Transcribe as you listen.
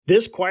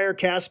This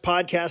Choircast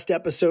podcast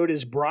episode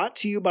is brought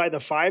to you by the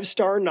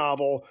 5-star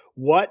novel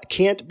What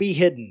Can't Be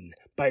Hidden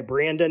by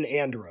Brandon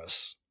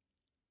Andrus.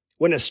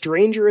 When a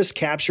stranger is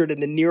captured in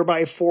the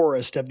nearby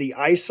forest of the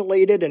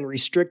isolated and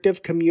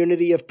restrictive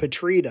community of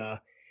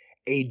Petrita,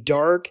 a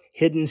dark,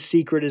 hidden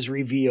secret is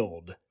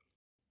revealed.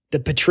 The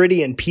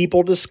Petridian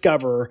people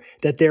discover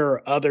that there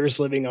are others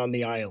living on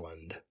the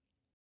island.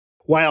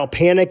 While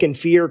panic and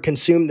fear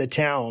consume the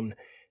town,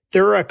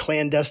 Thura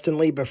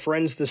clandestinely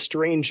befriends the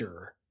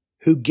stranger,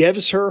 who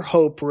gives her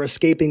hope for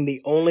escaping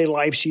the only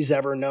life she's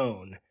ever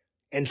known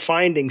and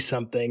finding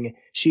something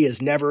she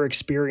has never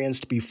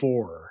experienced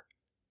before: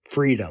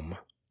 freedom.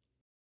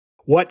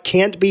 What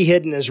Can't Be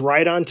Hidden is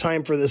right on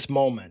time for this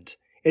moment.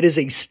 It is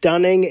a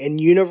stunning and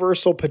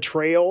universal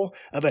portrayal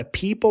of a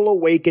people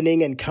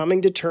awakening and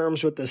coming to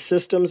terms with the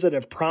systems that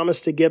have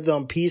promised to give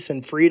them peace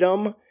and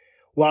freedom,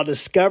 while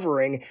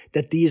discovering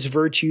that these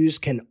virtues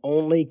can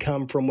only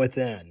come from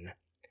within.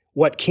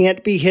 What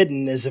Can't Be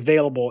Hidden is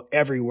available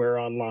everywhere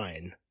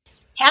online.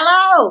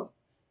 Hello,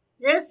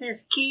 this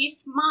is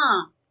Keith's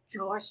mom,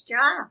 Joyce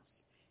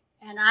Giles,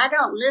 and I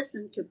don't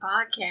listen to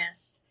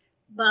podcasts,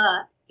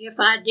 but if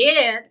I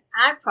did,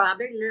 I'd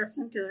probably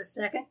listen to A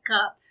Second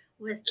Cup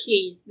with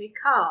Keith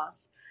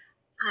because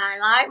I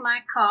like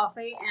my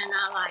coffee and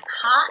I like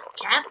hot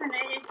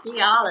caffeinated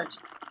theology.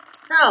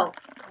 So,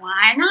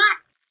 why not?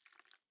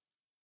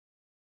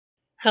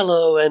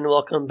 Hello and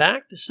welcome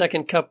back to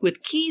Second Cup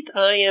with Keith.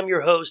 I am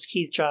your host,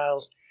 Keith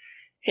Giles.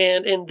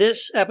 And in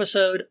this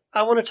episode,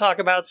 I want to talk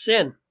about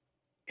sin.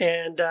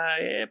 And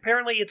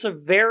apparently it's a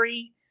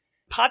very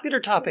popular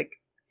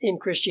topic in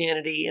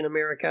Christianity in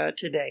America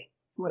today.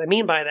 What I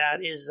mean by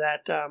that is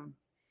that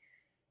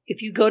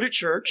if you go to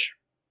church,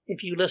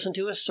 if you listen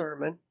to a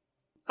sermon,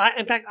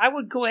 I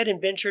would go ahead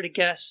and venture to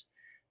guess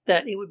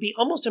that it would be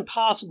almost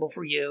impossible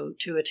for you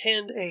to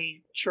attend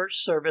a church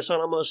service on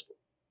almost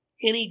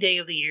any day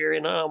of the year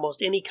in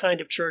almost any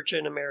kind of church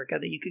in America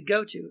that you could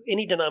go to,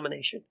 any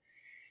denomination,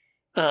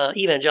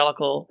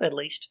 evangelical at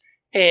least,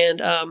 and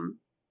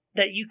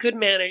that you could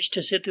manage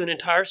to sit through an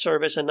entire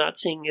service and not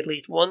sing at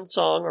least one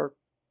song or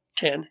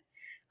 10,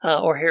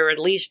 or hear at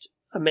least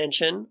a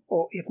mention,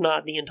 or if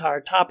not the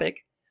entire topic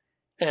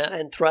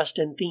and thrust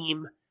and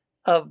theme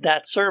of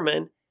that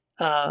sermon,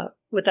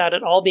 without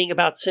it all being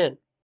about sin.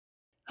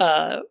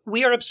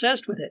 We are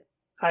obsessed with it.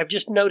 I've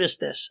just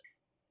noticed this.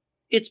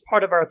 It's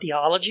part of our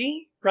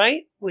theology,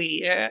 right?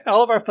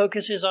 All of our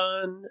focus is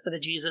on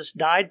that Jesus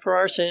died for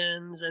our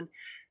sins, and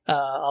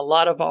a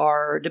lot of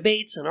our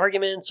debates and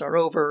arguments are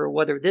over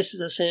whether this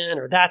is a sin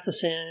or that's a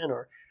sin,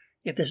 or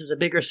if this is a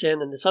bigger sin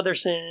than this other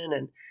sin.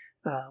 And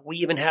we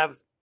even have,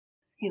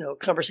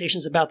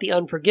 conversations about the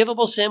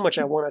unforgivable sin, which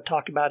I want to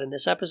talk about in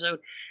this episode.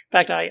 In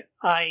fact, I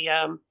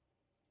on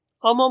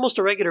almost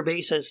a regular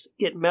basis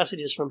get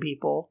messages from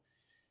people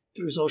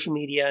through social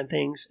media and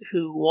things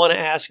who want to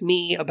ask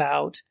me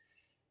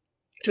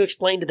to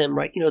explain to them,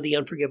 right, the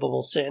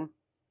unforgivable sin.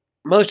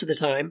 Most of the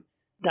time,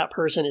 that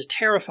person is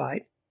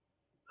terrified.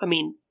 I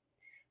mean,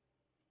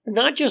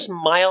 not just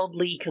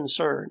mildly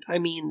concerned. I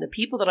mean, the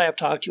people that I have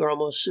talked to are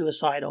almost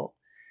suicidal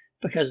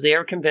because they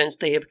are convinced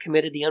they have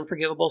committed the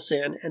unforgivable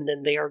sin, and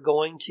then they are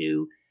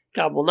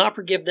God will not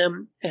forgive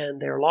them,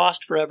 and they're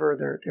lost forever.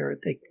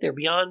 They're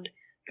beyond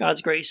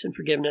God's grace and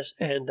forgiveness,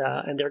 and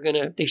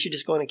they should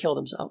just go on and kill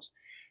themselves.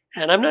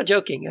 And I'm not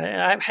joking.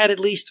 I've had at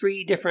least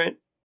 3 different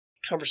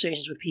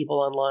conversations with people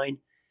online.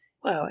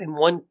 In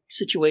one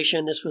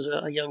situation, this was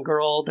a young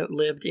girl that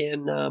lived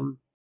in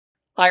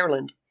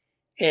Ireland,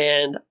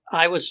 and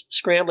I was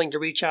scrambling to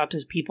reach out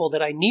to people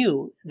that I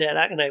knew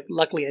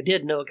luckily I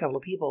did know a couple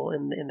of people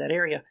in that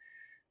area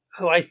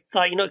who I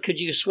thought, could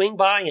you swing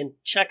by and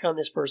check on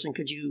this person?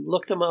 Could you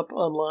look them up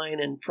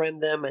online and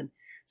friend them and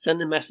send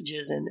them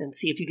messages and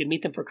see if you could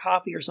meet them for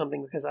coffee or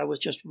something? Because I was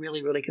just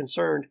really, really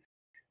concerned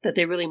that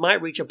they really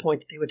might reach a point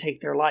that they would take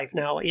their life.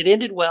 Now, it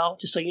ended well,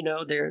 just so you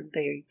know.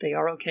 They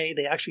are okay.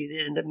 They actually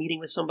did end up meeting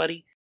with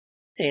somebody,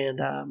 and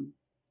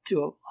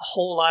through a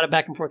whole lot of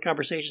back and forth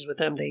conversations with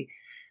them,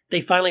 they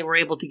finally were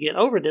able to get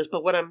over this.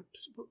 But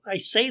I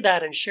say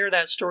that and share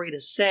that story to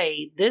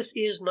say this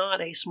is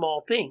not a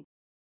small thing.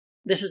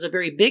 This is a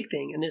very big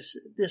thing, and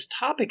this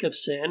topic of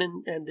sin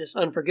and this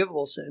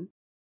unforgivable sin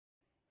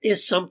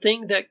is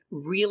something that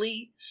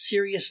really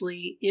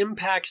seriously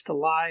impacts the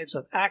lives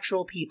of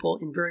actual people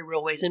in very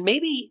real ways. And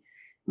maybe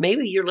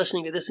you're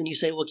listening to this and you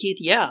say, well, Keith,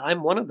 yeah,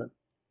 I'm one of them.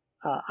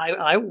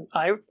 I'm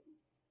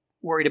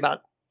worried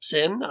about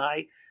sin.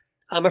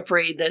 I'm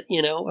afraid that,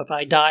 if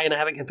I die and I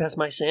haven't confessed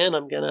my sin,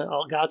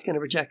 God's going to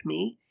reject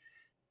me.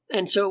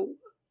 And so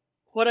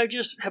what I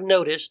just have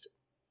noticed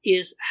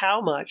is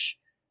how much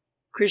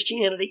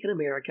Christianity in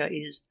America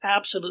is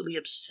absolutely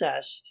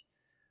obsessed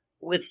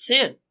with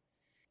sin.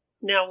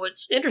 Now,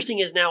 what's interesting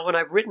is now when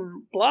I've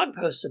written blog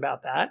posts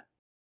about that,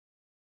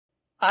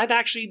 I've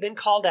actually been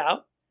called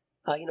out.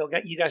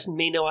 You guys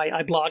may know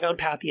I blog on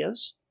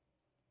Patheos.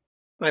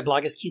 My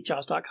blog is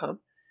keithgiles.com.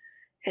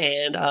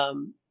 And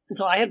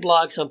so I had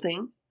blogged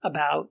something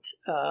about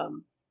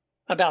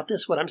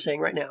this, what I'm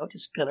saying right now,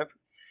 just kind of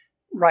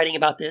writing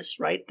about this,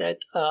 right? That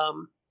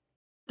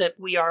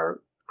we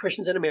are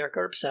Christians in America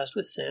are obsessed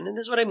with sin. And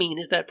this is what I mean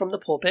is that from the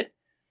pulpit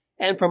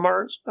and from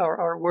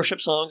our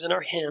worship songs and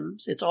our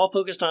hymns, it's all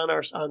focused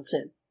on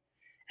sin.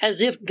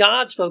 As if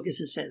God's focus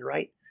is sin,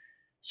 right?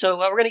 So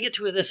we're going to get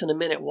to this in a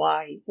minute,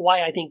 why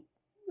I think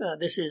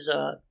this is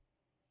a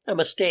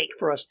mistake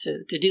for us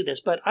to do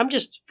this. But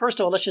first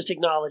of all, let's just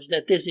acknowledge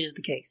that this is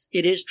the case.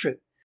 It is true.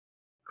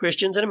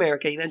 Christians in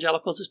America,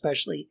 evangelicals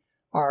especially,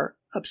 are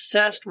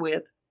obsessed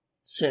with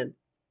sin.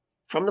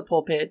 From the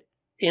pulpit,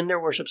 in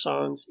their worship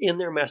songs, in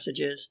their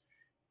messages,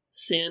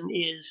 sin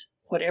is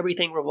what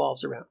everything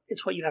revolves around.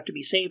 It's what you have to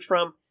be saved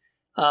from.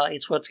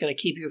 It's what's going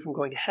to keep you from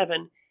going to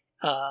heaven.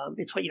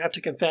 It's what you have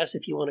to confess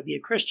if you want to be a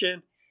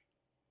Christian.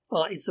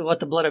 It's what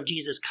the blood of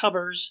Jesus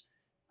covers,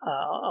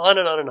 on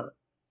and on and on.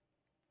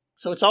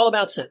 So it's all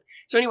about sin.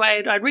 So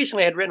anyway, I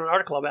recently had written an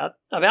article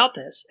about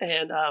this,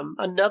 and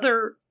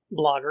another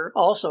blogger,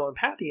 also on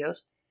Patheos,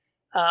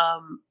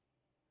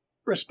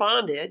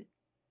 responded,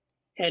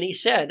 and he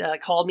said,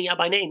 called me out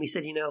by name. He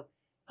said,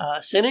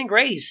 sin and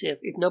grace. If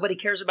nobody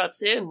cares about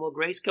sin, will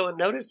grace go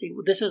unnoticed?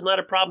 This is not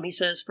a problem, he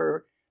says,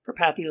 for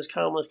Patheos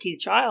columnist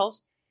Keith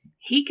Giles.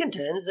 He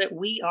contends that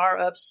we are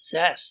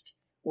obsessed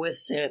with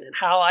sin, and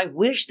how I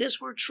wish this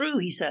were true,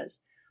 he says.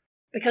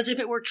 Because if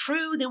it were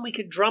true, then we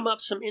could drum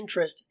up some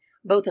interest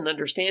both in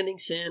understanding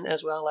sin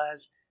as well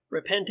as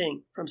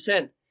repenting from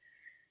sin.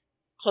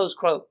 Close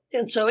quote.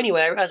 And so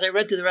anyway, as I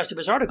read through the rest of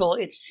his article,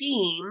 it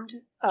seemed,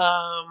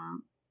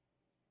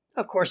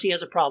 of course, he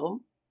has a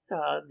problem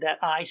that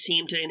I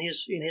seem to, in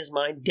his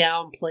mind,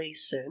 downplay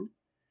sin.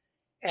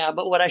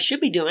 But what I should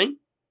be doing,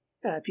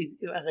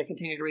 as I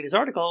continue to read his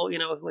article,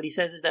 what he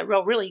says is that,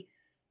 well, really,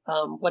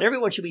 what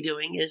everyone should be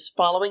doing is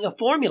following a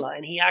formula.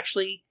 And he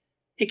actually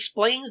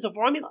explains the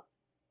formula.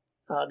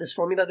 This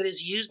formula that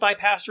is used by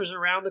pastors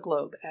around the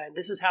globe. And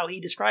this is how he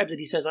describes it.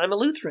 He says, I'm a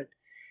Lutheran.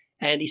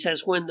 And he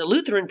says, when the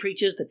Lutheran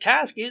preaches, the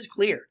task is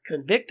clear.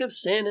 Convict of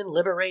sin and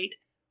liberate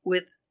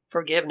with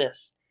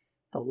forgiveness.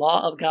 The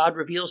law of God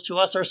reveals to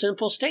us our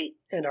sinful state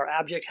and our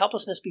abject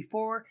helplessness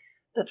before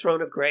the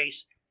throne of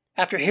grace.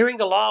 After hearing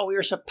the law, we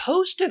are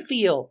supposed to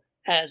feel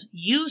as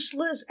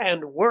useless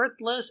and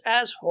worthless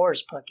as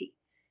horsepucky.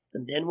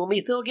 And then when we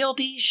feel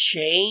guilty,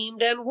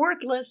 shamed, and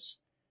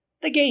worthless,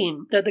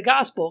 the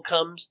gospel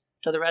comes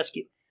to the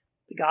rescue.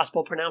 The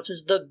gospel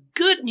pronounces the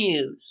good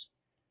news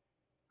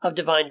of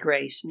divine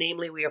grace.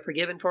 Namely, we are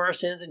forgiven for our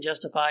sins and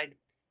justified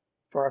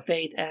for our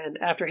faith. And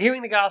after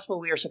hearing the gospel,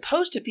 we are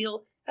supposed to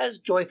feel as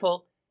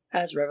joyful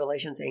as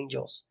Revelation's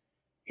angels.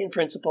 In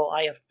principle,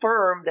 I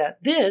affirm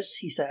that this,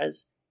 he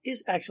says,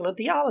 is excellent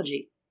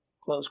theology.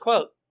 Close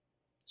quote.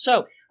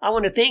 So, I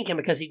want to thank him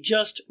because he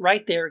just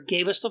right there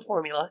gave us the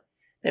formula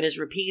that is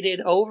repeated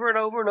over and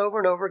over and over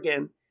and over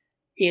again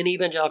in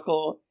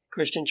evangelical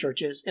Christian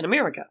churches in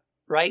America,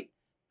 right?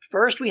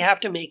 First, we have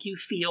to make you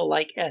feel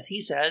like, as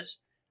he says,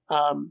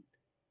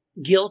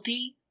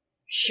 guilty,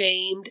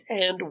 shamed,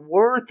 and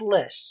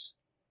worthless.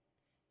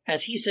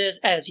 As he says,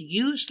 as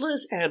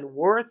useless and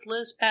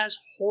worthless as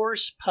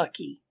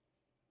horsepucky.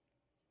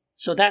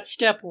 So that's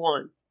step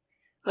one.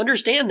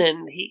 Understand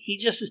then, he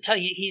just is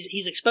telling you,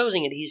 he's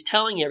exposing it. He's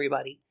telling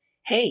everybody,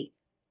 hey,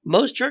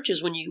 most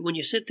churches, when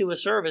you sit through a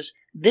service,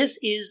 this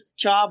is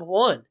job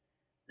one.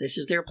 This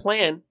is their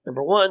plan.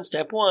 Number one,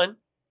 step one.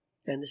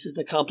 And this is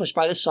accomplished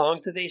by the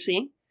songs that they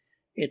sing.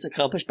 It's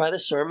accomplished by the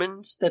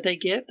sermons that they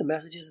give, the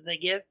messages that they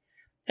give.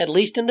 At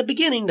least in the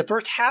beginning, the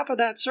first half of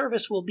that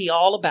service will be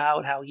all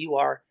about how you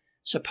are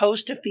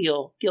supposed to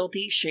feel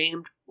guilty,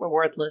 shamed, or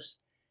worthless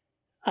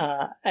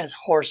as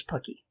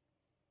horsepucky.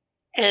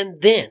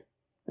 And then,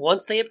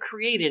 once they have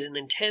created an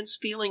intense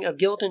feeling of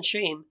guilt and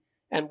shame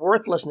and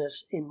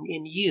worthlessness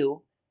in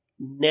you,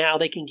 now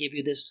they can give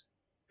you this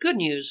good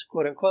news,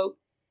 quote unquote.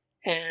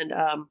 And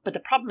but the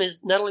problem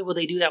is, not only will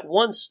they do that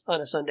once on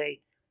a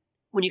Sunday,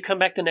 when you come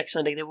back the next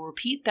Sunday, they will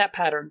repeat that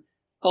pattern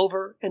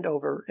over and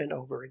over and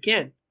over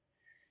again.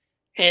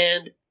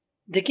 And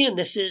again,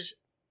 this is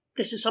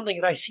something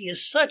that I see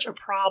as such a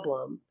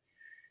problem.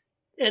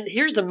 And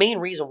here's the main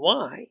reason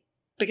why.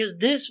 Because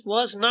this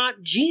was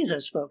not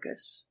Jesus'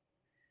 focus.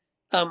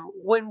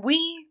 When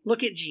we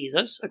look at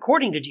Jesus,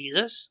 according to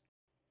Jesus,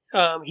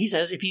 he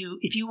says, if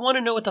you want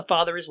to know what the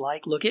Father is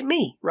like, look at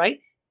me, right?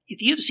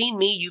 If you've seen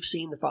me, you've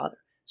seen the Father.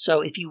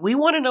 So we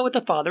want to know what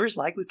the Father is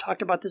like, we've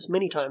talked about this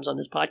many times on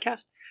this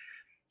podcast.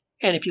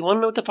 And if you want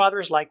to know what the Father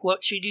is like,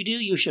 what should you do?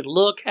 You should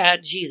look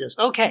at Jesus.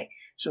 Okay,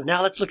 so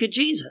now let's look at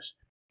Jesus.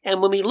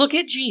 And when we look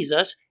at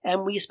Jesus,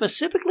 and we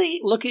specifically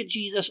look at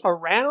Jesus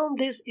around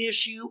this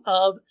issue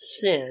of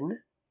sin,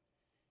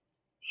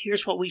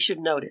 here's what we should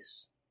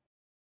notice.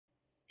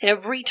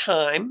 Every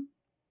time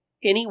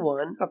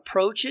anyone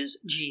approaches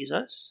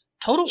Jesus,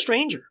 total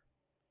stranger,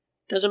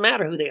 doesn't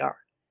matter who they are,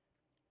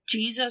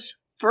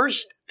 Jesus'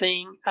 first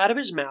thing out of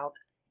his mouth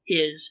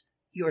is,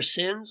 your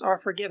sins are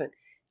forgiven.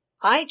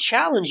 I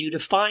challenge you to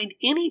find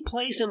any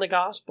place in the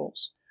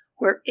Gospels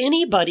where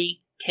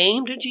anybody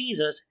came to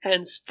Jesus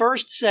and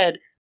first said,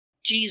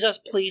 Jesus,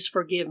 please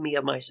forgive me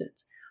of my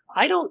sins.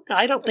 I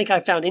don't think I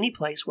found any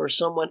place where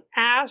someone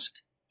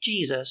asked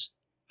Jesus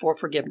for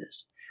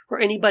forgiveness. Where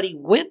anybody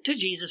went to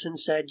Jesus and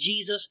said,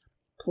 Jesus,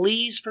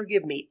 please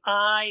forgive me.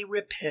 I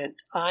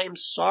repent. I'm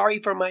sorry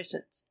for my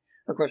sins.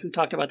 Of course, we've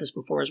talked about this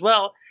before as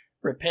well.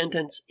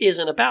 Repentance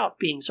isn't about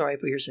being sorry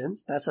for your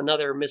sins. That's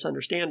another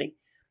misunderstanding.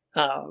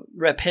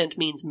 Repent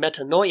means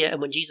metanoia.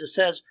 And when Jesus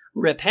says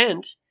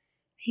repent,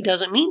 he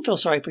doesn't mean feel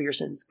sorry for your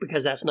sins,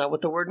 because that's not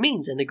what the word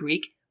means. In the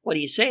Greek, what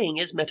he's saying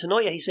is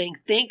metanoia. He's saying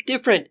think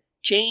different.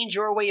 Change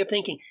your way of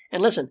thinking.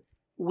 And listen,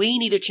 we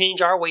need to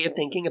change our way of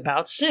thinking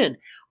about sin.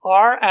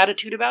 Our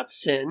attitude about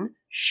sin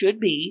should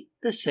be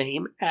the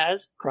same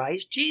as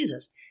Christ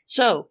Jesus.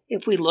 So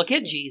if we look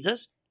at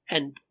Jesus,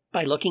 and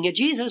by looking at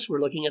Jesus, we're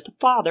looking at the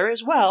Father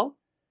as well,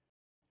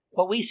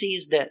 what we see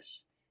is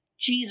this.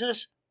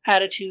 Jesus'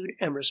 attitude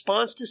and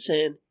response to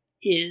sin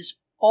is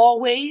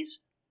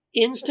always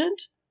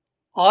instant,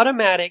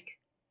 automatic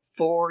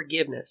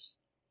forgiveness.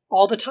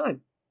 All the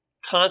time.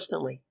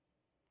 Constantly.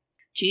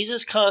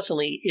 Jesus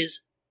constantly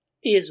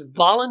is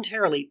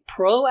voluntarily,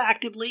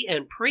 proactively,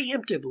 and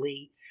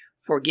preemptively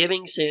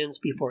forgiving sins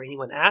before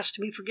anyone asks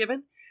to be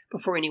forgiven,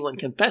 before anyone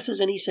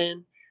confesses any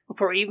sin,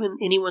 before even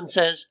anyone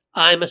says,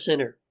 I'm a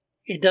sinner.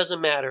 It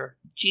doesn't matter.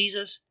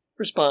 Jesus'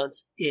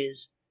 response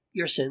is,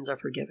 your sins are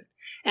forgiven.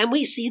 And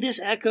we see this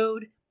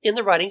echoed in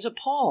the writings of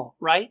Paul,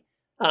 right?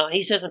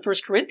 He says in 1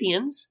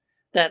 Corinthians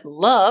that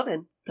love,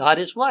 and God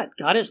is what?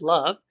 God is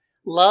love.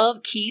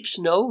 Love keeps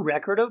no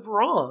record of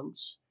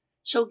wrongs.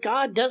 So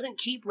God doesn't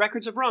keep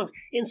records of wrongs.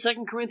 In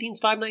 2 Corinthians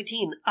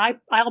 5:19,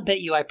 I'll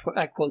bet you I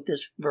quote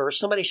this verse.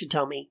 Somebody should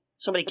tell me.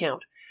 Somebody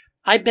count.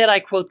 I bet I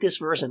quote this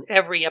verse in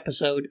every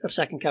episode of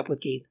Second Cup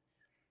with Keith.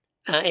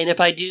 And if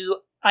I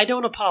do, I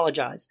don't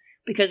apologize,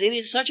 because it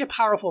is such a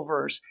powerful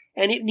verse,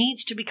 and it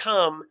needs to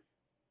become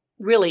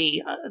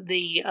really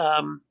the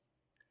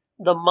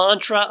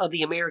mantra of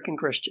the American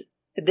Christian.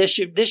 This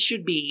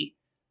should be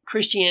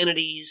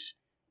Christianity's,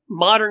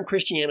 modern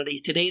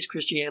Christianity's, today's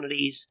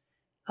Christianity's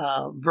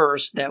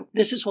verse, that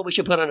this is what we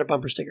should put on a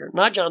bumper sticker.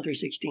 Not John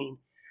 3:16,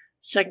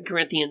 2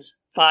 Corinthians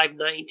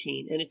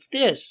 5:19. And it's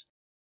this.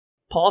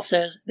 Paul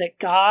says that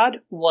God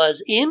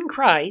was in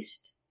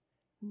Christ,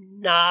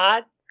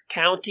 not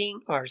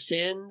counting our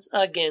sins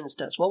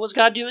against us. What was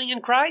God doing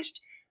in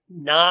Christ?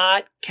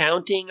 Not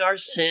counting our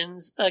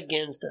sins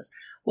against us.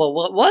 Well,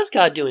 what was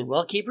God doing?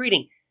 Well, keep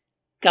reading.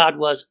 God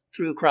was,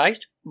 through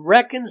Christ,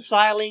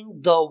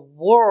 reconciling the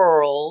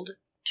world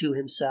to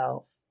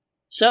himself.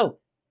 So,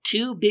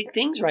 two big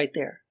things right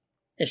there,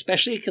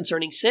 especially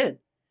concerning sin.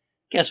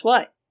 Guess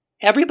what?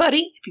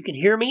 Everybody, if you can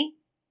hear me,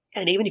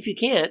 and even if you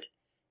can't,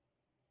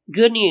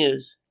 good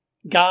news.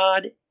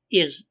 God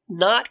is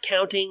not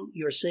counting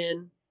your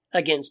sin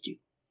against you.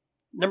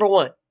 Number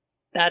one,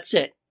 that's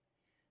it.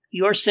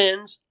 Your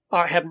sins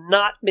have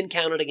not been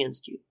counted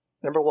against you.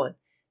 Number one.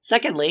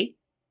 Secondly,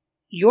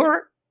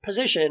 your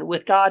position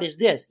with God is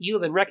this. You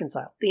have been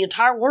reconciled. The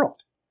entire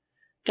world.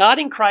 God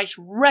in Christ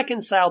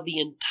reconciled the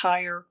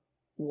entire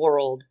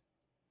world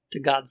to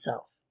God's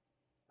self.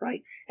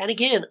 Right? And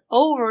again,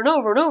 over and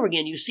over and over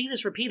again, you see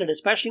this repeated,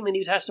 especially in the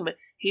New Testament.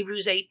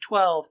 Hebrews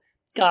 8:12,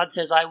 God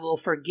says, I will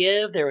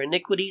forgive their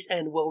iniquities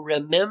and will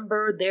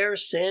remember their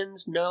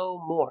sins no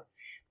more.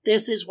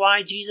 This is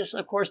why Jesus,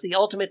 of course, the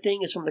ultimate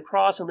thing is from the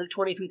cross. In Luke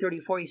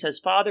 23:34, he says,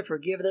 Father,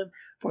 forgive them,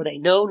 for they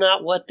know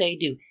not what they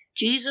do.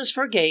 Jesus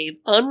forgave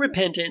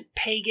unrepentant,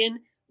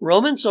 pagan,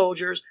 Roman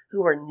soldiers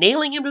who were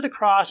nailing him to the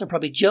cross and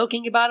probably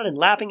joking about it and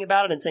laughing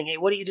about it and saying, hey,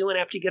 what are you doing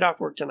after you get off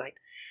work tonight?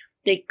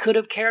 They could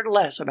have cared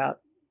less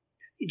about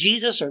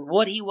Jesus or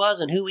what he was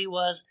and who he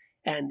was,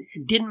 and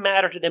it didn't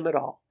matter to them at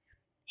all.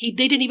 They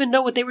didn't even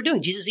know what they were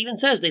doing. Jesus even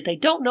says that they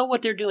don't know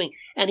what they're doing,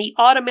 and he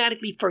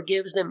automatically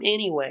forgives them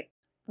anyway,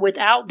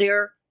 without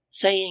their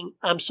saying,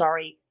 I'm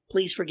sorry,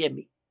 please forgive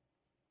me.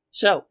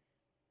 So,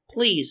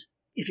 please,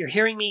 if you're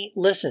hearing me,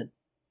 listen.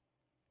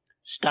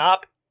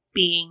 Stop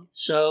being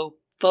so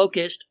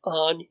focused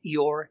on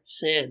your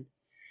sin,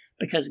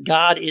 because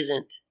God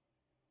isn't.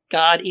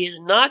 God is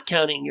not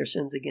counting your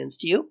sins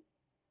against you.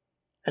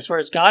 As far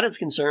as God is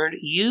concerned,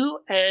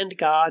 you and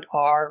God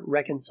are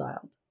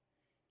reconciled.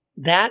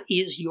 That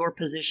is your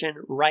position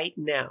right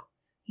now.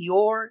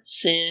 Your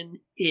sin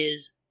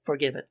is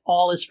forgiven.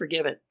 All is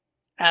forgiven.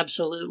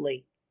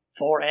 Absolutely.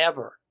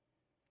 Forever.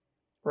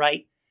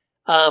 Right?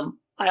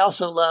 I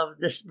also love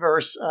this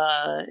verse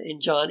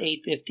in John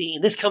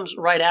 8:15. This comes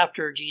right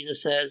after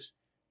Jesus says,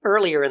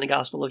 earlier in the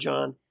Gospel of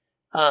John,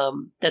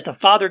 that the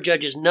Father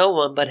judges no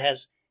one but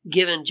has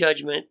given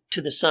judgment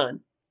to the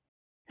Son.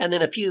 And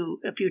then a few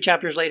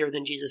chapters later,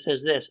 then Jesus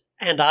says this,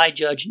 and I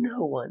judge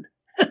no one.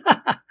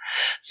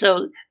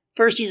 So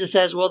first Jesus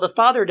says, well, the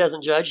Father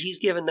doesn't judge. He's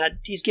given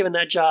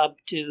that job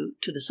to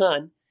the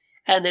Son.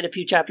 And then a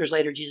few chapters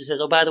later, Jesus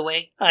says, oh, by the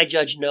way, I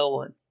judge no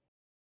one.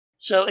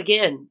 So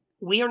again,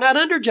 we are not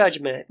under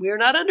judgment. We are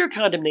not under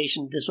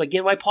condemnation. This is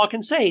again why Paul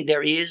can say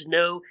there is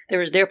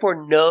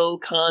therefore no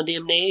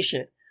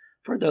condemnation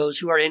for those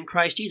who are in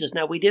Christ Jesus.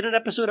 Now, we did an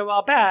episode a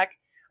while back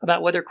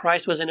about whether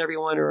Christ was in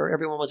everyone or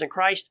everyone was in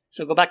Christ.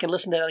 So go back and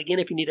listen to that again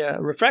if you need a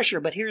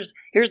refresher. But here's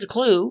the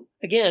clue.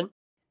 Again,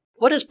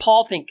 what does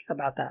Paul think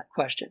about that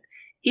question?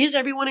 Is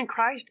everyone in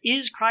Christ?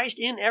 Is Christ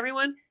in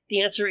everyone?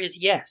 The answer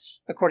is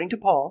yes, according to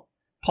Paul.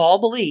 Paul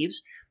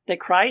believes that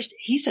Christ,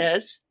 he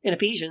says in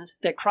Ephesians,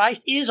 that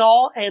Christ is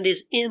all and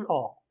is in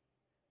all.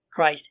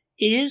 Christ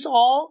is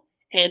all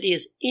and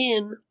is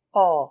in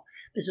all.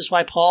 This is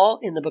why Paul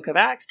in the book of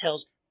Acts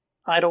tells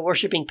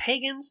idol-worshipping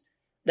pagans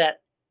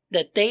that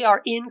they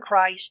are in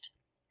Christ,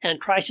 and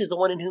Christ is the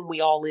one in whom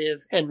we all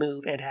live and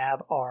move and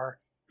have our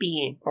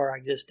being or our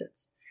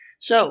existence.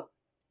 So,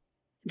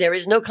 there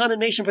is no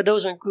condemnation for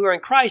those who are in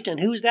Christ, and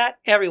who's that?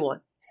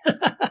 Everyone.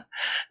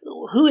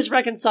 Who is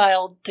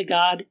reconciled to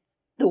God?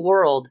 The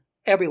world.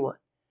 Everyone.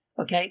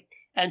 Okay?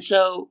 And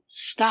so,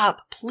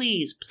 stop,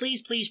 please,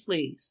 please, please,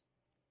 please.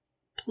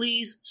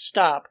 Please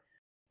stop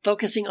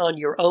focusing on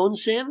your own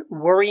sin,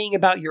 worrying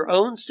about your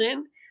own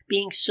sin,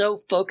 being so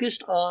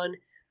focused on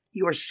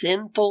your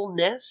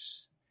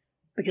sinfulness,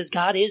 because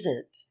God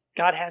isn't.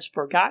 God has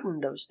forgotten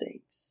those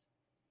things.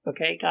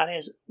 Okay? God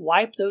has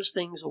wiped those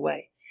things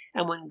away.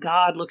 And when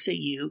God looks at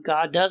you,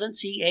 God doesn't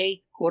see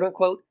a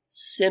quote-unquote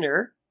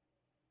sinner.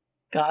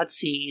 God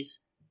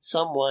sees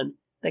someone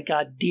that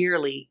God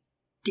dearly,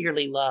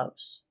 dearly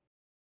loves.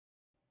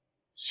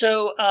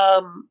 So,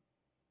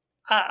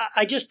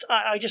 I just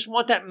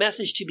want that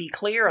message to be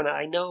clear, and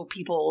I know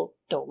people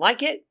don't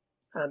like it.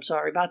 I'm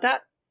sorry about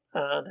that.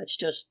 I'm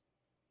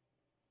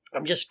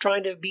just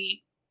trying to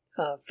be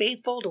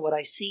faithful to what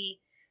I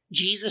see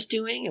Jesus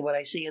doing and what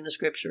I see in the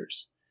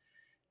scriptures.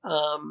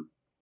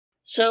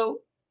 So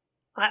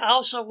I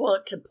also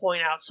want to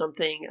point out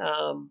something.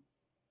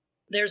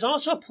 There's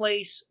also a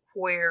place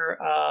where,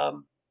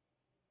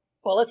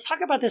 let's talk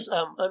about this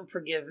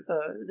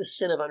this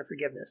sin of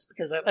unforgiveness,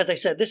 because as I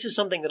said, this is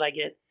something that I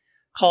get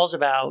calls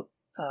about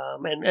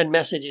and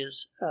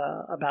messages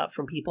about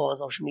from people on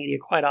social media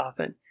quite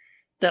often.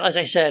 That, as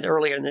I said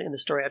earlier in the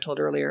story I told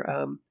earlier,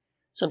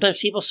 sometimes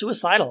people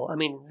suicidal. I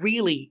mean,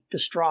 really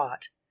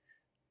distraught,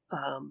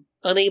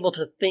 unable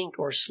to think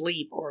or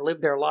sleep or live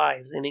their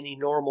lives in any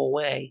normal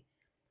way,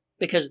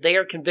 because they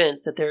are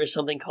convinced that there is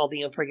something called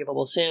the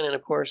unforgivable sin, and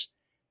of course,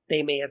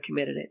 they may have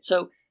committed it.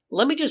 So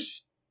let me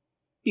just,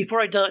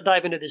 before I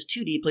dive into this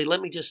too deeply,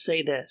 let me just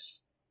say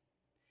this,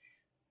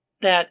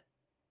 that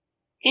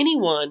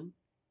anyone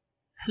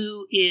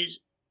who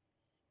is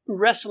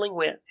wrestling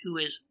with, who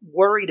is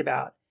worried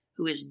about,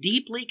 who is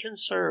deeply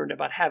concerned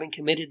about having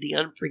committed the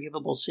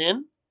unforgivable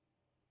sin,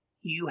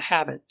 you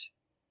haven't.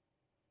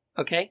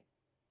 Okay?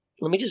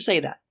 Let me just say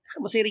that.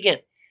 I'm going to say it again.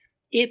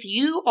 If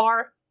you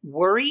are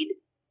worried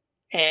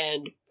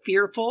and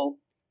fearful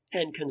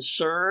and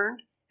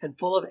concerned and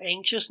full of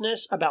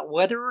anxiousness about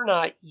whether or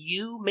not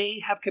you may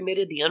have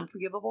committed the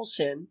unforgivable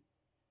sin,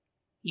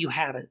 you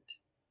haven't.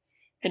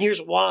 And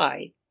here's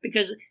why.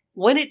 Because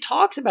when it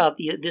talks about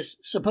this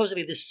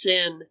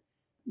sin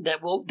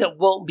that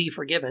won't be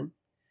forgiven,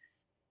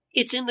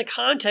 it's in the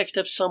context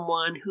of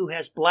someone who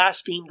has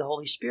blasphemed the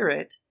Holy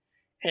Spirit.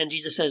 And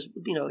Jesus says,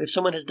 if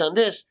someone has done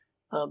this,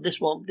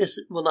 this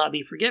will not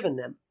be forgiven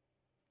them.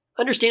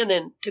 Understand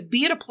then, to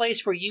be at a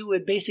place where you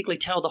would basically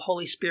tell the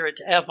Holy Spirit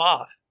to F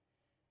off,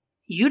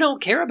 you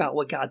don't care about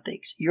what God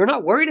thinks. You're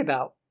not worried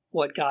about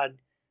what God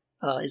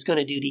is going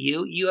to do to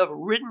you. You have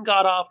written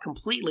God off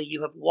completely.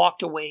 You have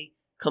walked away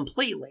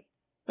completely.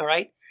 All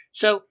right?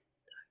 So,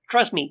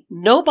 trust me,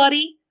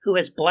 nobody who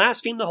has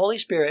blasphemed the Holy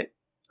Spirit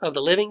of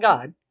the living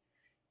God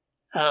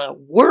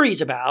worries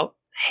about,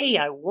 hey,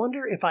 I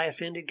wonder if I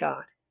offended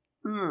God.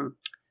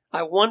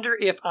 I wonder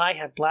if I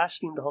have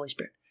blasphemed the Holy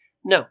Spirit.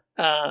 No,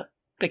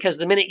 because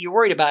the minute you're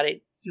worried about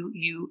it,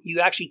 you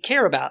actually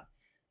care about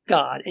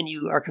God and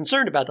you are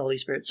concerned about the Holy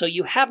Spirit. So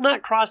you have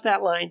not crossed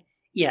that line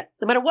yet,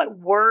 no matter what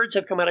words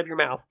have come out of your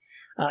mouth.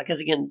 Because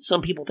again,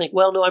 some people think,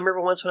 well, no, I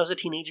remember once when I was a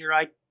teenager,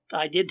 I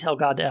did tell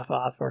God to F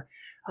off, or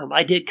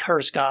I did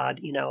curse God,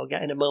 in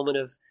a moment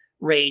of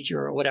rage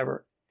or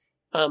whatever.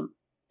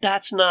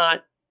 That's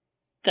not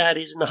what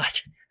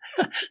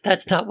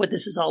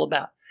this is all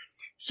about.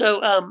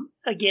 So,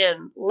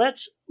 again,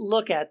 let's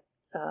look at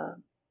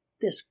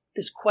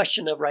this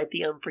question of,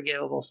 the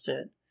unforgivable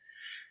sin.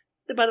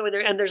 By the way,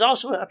 there's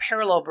also a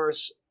parallel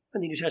verse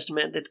in the New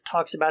Testament that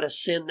talks about a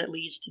sin that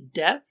leads to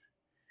death.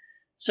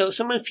 So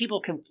sometimes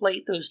people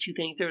conflate those two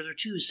things. Those are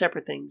two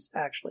separate things,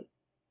 actually.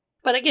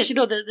 But I guess,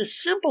 the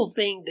simple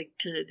thing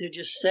to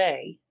just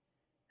say,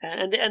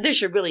 and this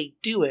should really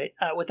do it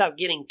without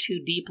getting too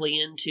deeply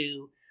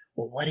into,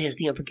 well, what is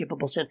the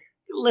unforgivable sin?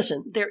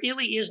 Listen, there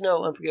really is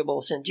no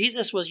unforgivable sin.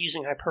 Jesus was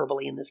using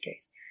hyperbole in this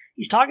case.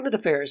 He's talking to the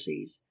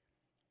Pharisees.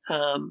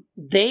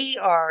 They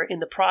are in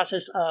the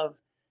process of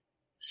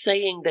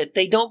saying that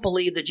they don't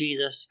believe that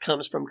Jesus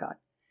comes from God.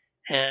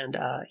 And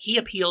he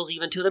appeals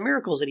even to the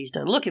miracles that he's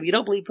done. Look, if you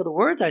don't believe for the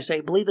words I say,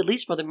 believe at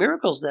least for the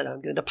miracles that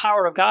I'm doing. The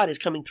power of God is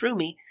coming through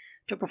me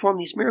to perform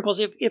these miracles,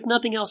 if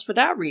nothing else for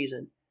that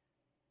reason.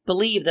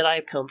 Believe that I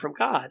have come from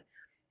God.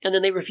 And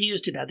then they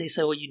refuse to that. They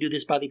say, well, you do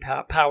this by the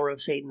power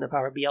of Satan, the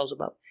power of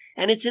Beelzebub.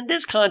 And it's in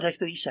this context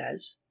that he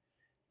says,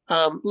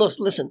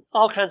 listen,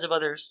 all kinds of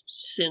other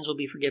sins will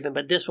be forgiven,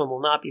 but this one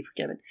will not be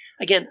forgiven.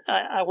 Again,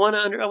 I want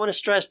to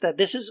stress that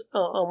this is,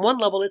 on one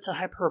level, it's a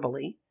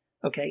hyperbole.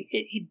 Okay?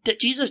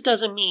 Jesus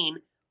doesn't mean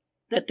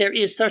that there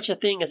is such a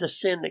thing as a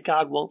sin that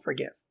God won't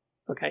forgive.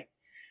 Okay?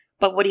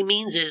 But what he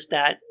means is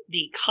that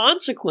the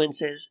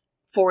consequences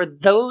for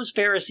those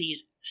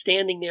Pharisees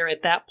standing there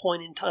at that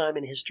point in time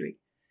in history,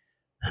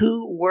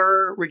 who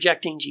were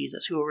rejecting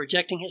Jesus, who were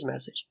rejecting his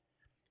message,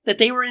 that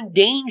they were in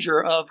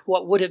danger of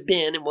what would have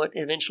been and what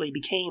eventually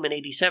became in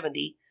AD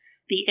 70,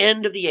 the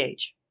end of the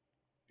age.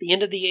 The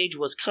end of the age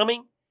was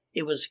coming.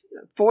 It was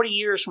 40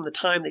 years from the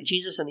time that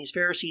Jesus and these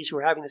Pharisees who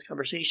were having this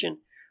conversation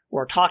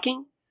were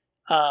talking,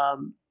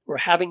 were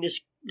having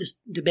this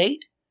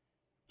debate.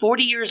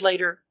 40 years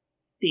later,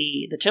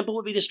 the temple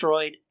would be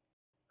destroyed.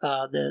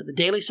 The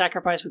daily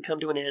sacrifice would come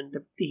to an end.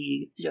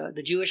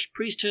 The Jewish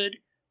priesthood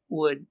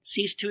would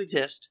cease to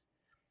exist,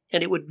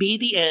 and it would be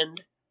the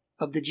end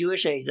of the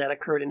Jewish age that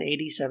occurred in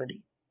AD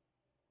 70.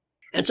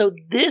 And so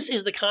this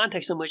is the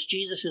context in which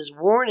Jesus is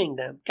warning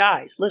them,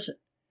 guys, listen,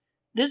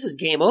 this is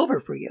game over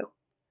for you.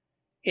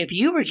 If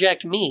you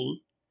reject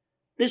me,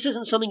 this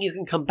isn't something you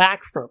can come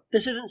back from.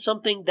 This isn't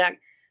something that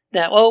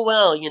oh,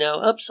 well,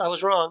 oops, I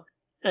was wrong.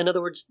 In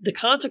other words, the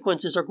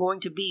consequences are going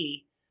to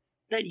be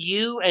that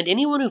you and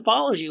anyone who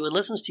follows you and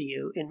listens to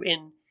you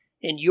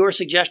in your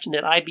suggestion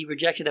that I be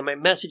rejected and my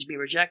message be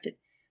rejected,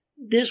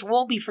 this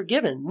won't be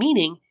forgiven,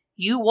 meaning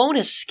you won't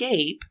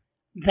escape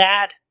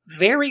that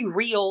very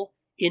real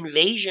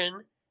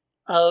invasion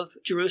of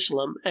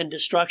Jerusalem and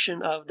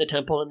destruction of the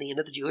temple and the end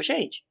of the Jewish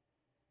age.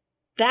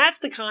 That's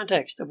the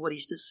context of what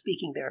he's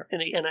speaking there.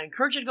 And I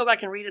encourage you to go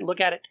back and read it and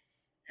look at it,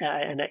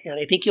 and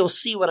I think you'll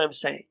see what I'm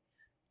saying.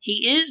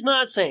 He is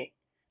not saying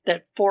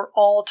that for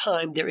all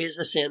time there is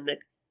a sin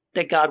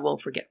that God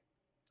won't forgive.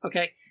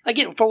 Okay?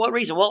 Again, for what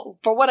reason? Well,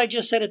 for what I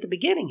just said at the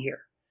beginning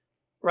here,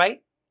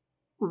 right?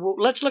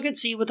 Let's look and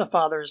see what the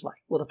Father is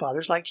like. Well, the Father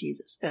is like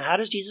Jesus. And how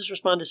does Jesus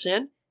respond to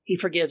sin? He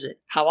forgives it.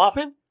 How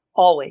often?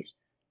 Always.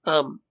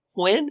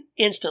 When?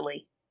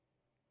 Instantly.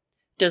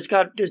 Does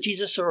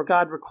Jesus or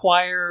God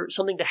require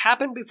something to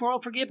happen before He'll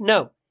forgive?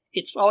 No.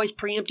 It's always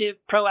preemptive,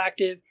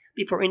 proactive,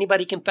 before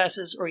anybody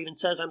confesses or even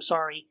says, I'm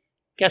sorry.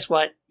 Guess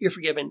what? You're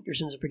forgiven. Your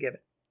sins are forgiven.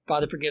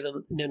 Father, forgive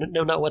them.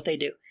 Know not what they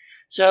do.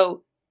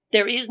 So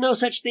there is no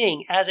such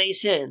thing as a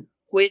sin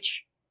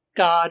which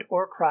God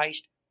or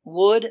Christ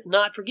would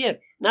not forgive.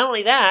 Not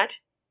only that,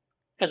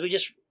 as we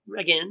just,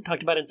 again,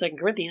 talked about in 2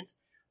 Corinthians,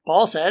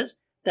 Paul says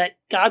that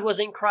God was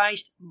in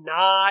Christ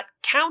not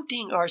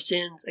counting our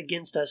sins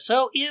against us.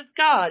 So if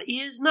God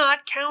is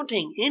not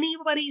counting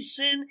anybody's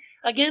sin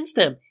against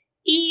them,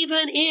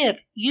 even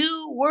if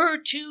you were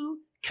to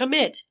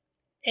commit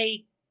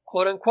a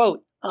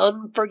quote-unquote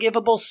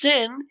unforgivable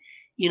sin,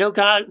 you know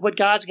what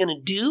God's going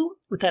to do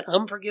with that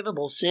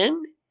unforgivable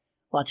sin?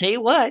 Well, I'll tell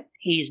you what,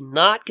 He's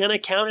not going to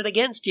count it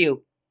against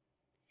you.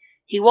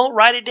 He won't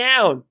write it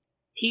down.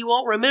 He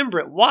won't remember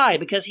it. Why?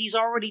 Because He's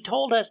already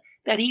told us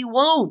that He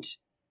won't.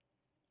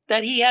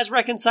 That He has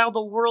reconciled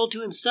the world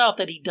to Himself,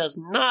 that He does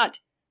not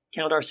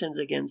count our sins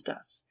against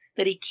us,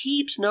 that He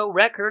keeps no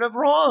record of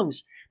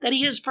wrongs, that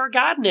He has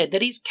forgotten it,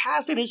 that He's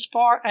cast it as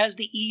far as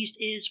the east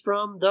is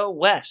from the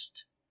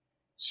west.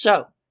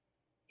 So,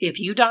 if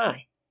you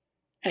die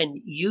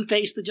and you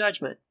face the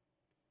judgment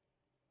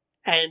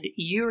and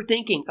you're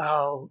thinking,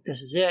 oh,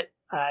 this is it,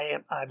 I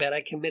bet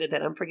I committed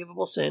that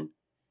unforgivable sin,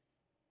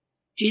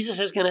 Jesus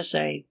is going to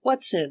say,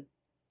 what sin?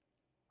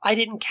 I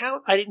didn't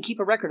count. I didn't keep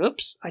a record.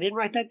 Oops, I didn't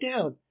write that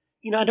down.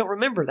 I don't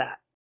remember that.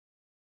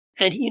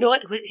 And you know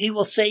what? He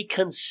will say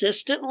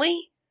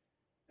consistently,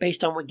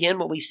 based on, again,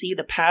 what we see,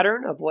 the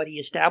pattern of what He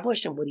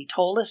established and what He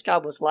told us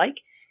God was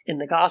like in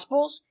the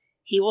Gospels,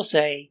 He will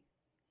say,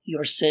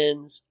 your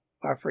sins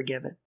are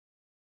forgiven.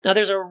 Now,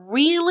 there's a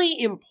really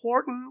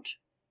important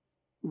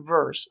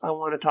verse I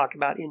want to talk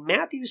about in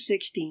Matthew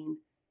 16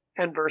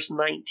 and verse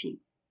 19.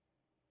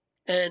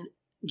 And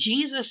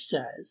Jesus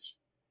says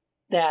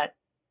that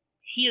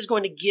He is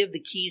going to give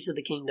the keys of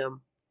the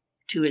kingdom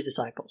to His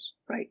disciples,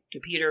 right? To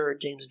Peter,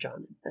 James,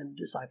 John, and the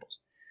disciples.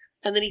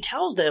 And then He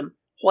tells them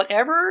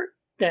whatever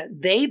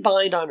that they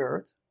bind on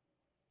earth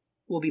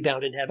will be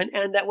bound in heaven,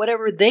 and that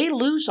whatever they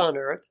loose on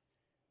earth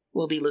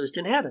will be loosed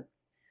in heaven.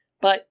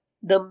 But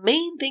the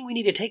main thing we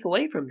need to take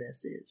away from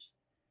this is,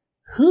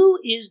 who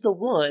is the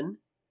one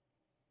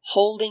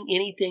holding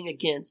anything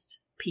against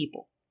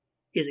people?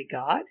 Is it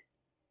God?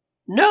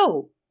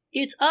 No,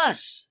 it's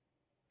us.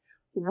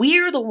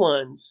 We're the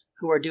ones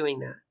who are doing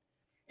that.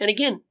 And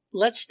again,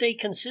 let's stay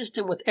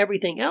consistent with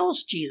everything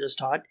else Jesus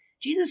taught.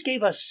 Jesus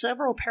gave us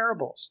several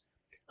parables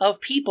of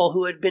people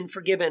who had been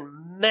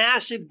forgiven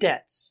massive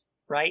debts,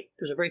 right?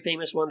 There's a very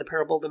famous one, the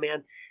parable of the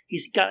man.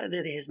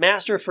 His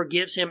master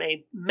forgives him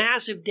a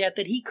massive debt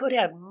that he could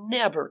have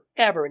never,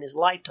 ever in his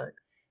lifetime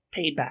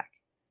paid back.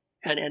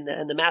 And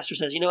the master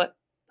says, you know what?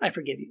 I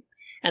forgive you.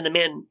 And the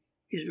man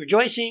is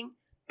rejoicing.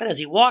 But as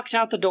he walks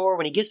out the door,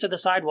 when he gets to the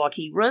sidewalk,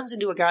 he runs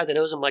into a guy that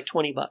owes him like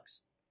 $20.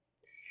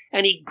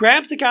 And he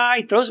grabs the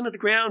guy, throws him to the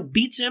ground,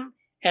 beats him,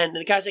 and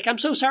the guy's like, I'm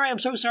so sorry,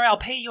 I'll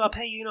pay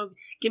you,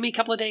 give me a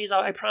couple of days,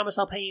 I promise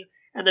I'll pay you.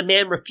 And the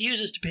man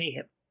refuses to pay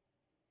him.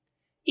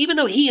 Even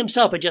though he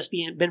himself had just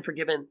been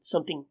forgiven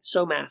something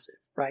so massive,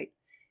 right?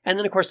 And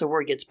then, of course, the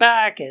word gets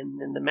back,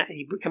 and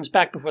he comes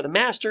back before the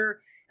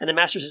master, and the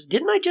master says,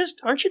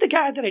 aren't you the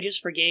guy that I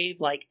just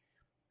forgave, like,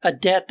 a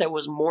debt that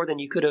was more than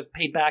you could have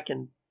paid back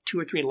in 2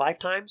 or 3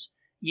 lifetimes?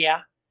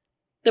 Yeah.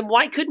 Then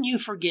why couldn't you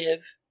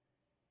forgive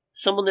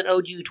someone that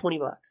owed you $20?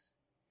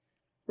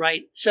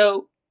 Right?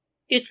 So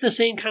it's the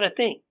same kind of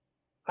thing.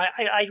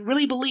 I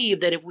really believe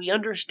that if we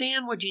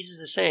understand what Jesus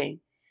is saying,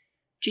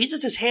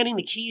 Jesus is handing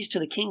the keys to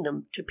the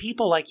kingdom to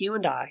people like you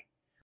and I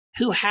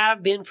who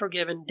have been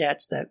forgiven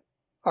debts that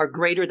are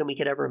greater than we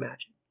could ever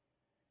imagine.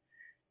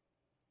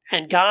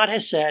 And God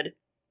has said,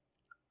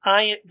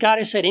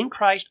 in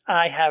Christ,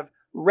 I have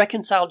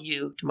reconciled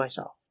you to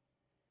myself.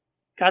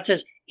 God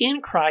says,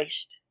 in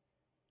Christ,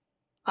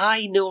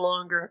 I no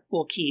longer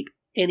will keep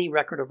any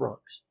record of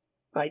wrongs.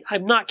 Right?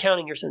 I'm not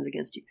counting your sins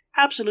against you.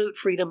 Absolute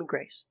freedom and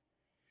grace.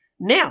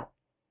 Now,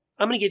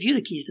 I'm going to give you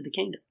the keys to the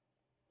kingdom.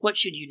 What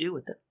should you do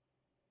with them?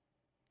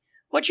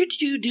 What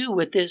should you do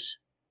with this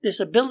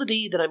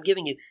ability that I'm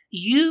giving you?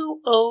 You,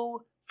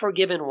 O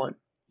forgiven one,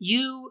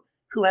 you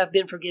who have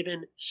been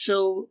forgiven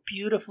so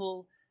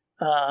beautifully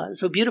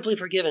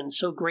forgiven,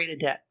 so great a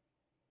debt.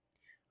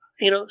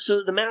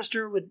 So the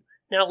master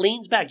now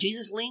leans back.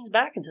 Jesus leans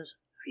back and says,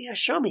 yeah,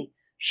 show me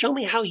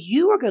how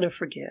you are going to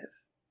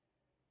forgive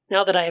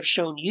now that I have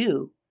shown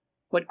you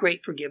what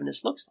great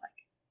forgiveness looks like.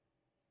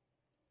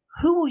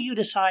 Who will you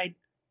decide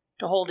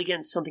to hold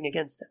something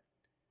against them?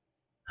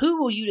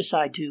 Who will you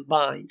decide to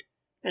bind?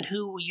 And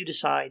who will you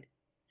decide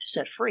to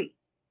set free?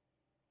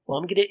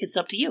 Well, it's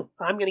up to you.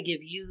 I'm going to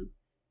give you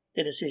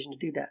the decision to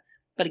do that.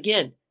 But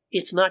again,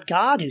 it's not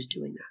God who's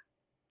doing that.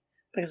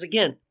 Because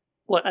again,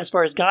 as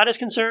far as God is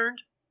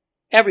concerned,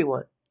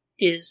 everyone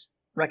is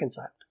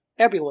reconciled.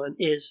 Everyone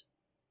is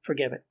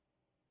forgiven.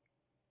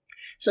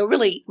 So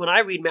really, when I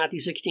read Matthew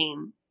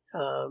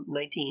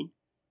 16:19,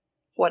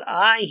 what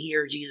I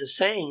hear Jesus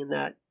saying in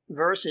that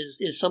verse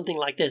is something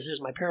like this.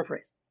 Here's my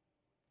paraphrase.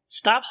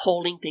 Stop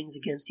holding things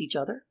against each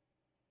other.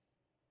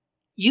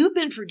 You've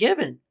been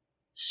forgiven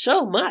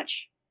so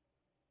much.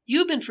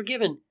 You've been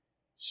forgiven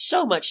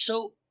so much.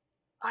 So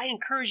I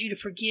encourage you to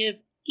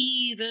forgive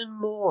even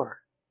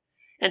more.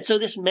 And so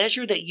this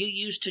measure that you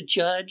use to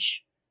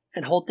judge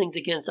and hold things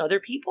against other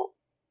people,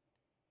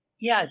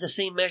 is the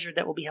same measure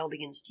that will be held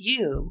against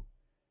you.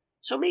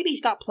 So maybe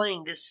stop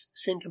playing this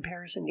sin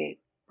comparison game,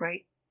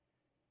 right?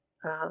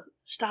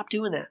 Stop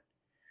doing that.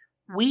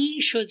 We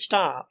should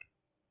stop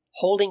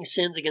holding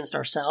sins against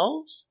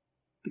ourselves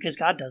because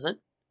God doesn't.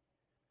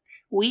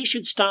 We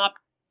should stop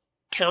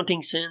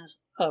counting sins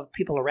of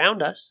people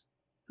around us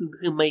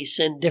who may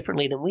sin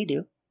differently than we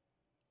do.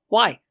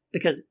 Why?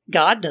 Because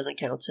God doesn't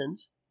count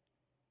sins.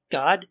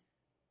 God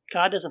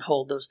doesn't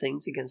hold those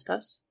things against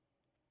us.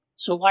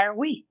 So why are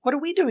we? What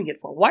are we doing it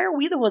for? Why are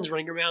we the ones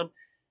running around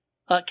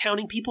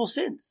counting people's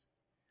sins?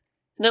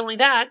 And not only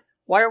that,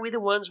 why are we the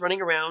ones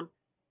running around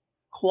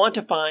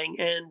quantifying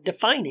and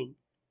defining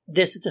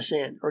this is a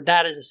sin or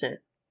that is a sin?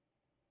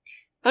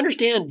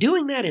 Understand,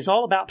 doing that is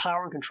all about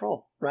power and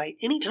control, right?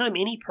 Anytime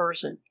any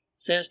person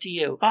says to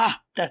you,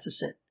 that's a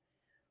sin,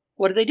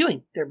 what are they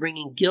doing? They're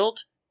bringing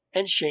guilt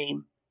and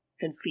shame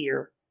and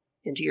fear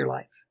into your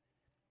life.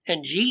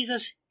 And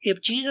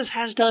if Jesus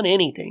has done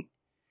anything,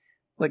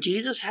 what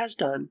Jesus has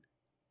done,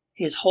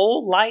 his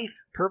whole life,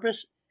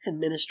 purpose, and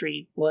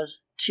ministry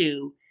was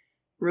to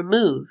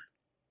remove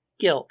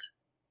guilt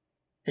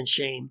and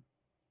shame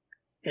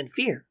and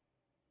fear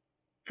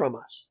from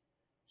us.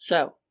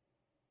 So,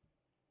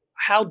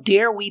 how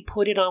dare we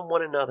put it on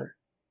one another?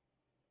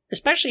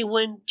 Especially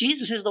when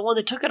Jesus is the one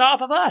that took it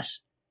off of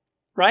us,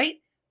 right?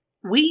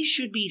 We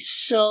should be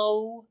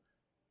so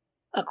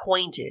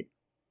acquainted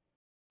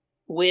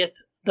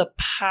with the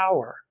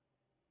power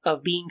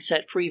of being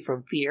set free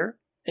from fear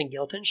and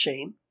guilt and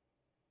shame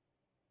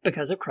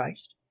because of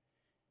Christ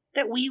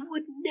that we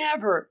would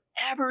never,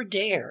 ever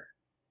dare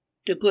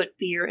to put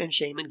fear and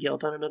shame and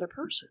guilt on another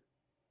person.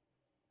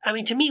 I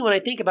mean, to me, when I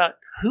think about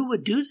who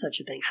would do such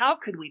a thing, how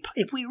could we,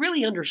 if we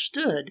really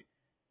understood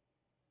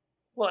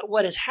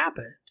what has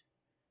happened,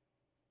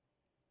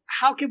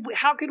 how could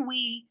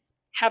we,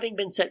 having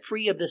been set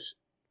free of this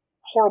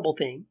horrible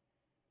thing,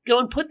 go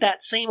and put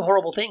that same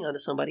horrible thing onto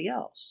somebody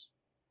else?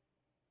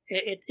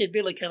 It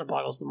really kind of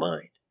boggles the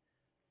mind.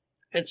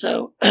 And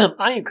so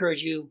I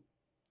encourage you,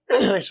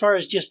 as far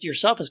as just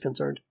yourself is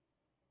concerned,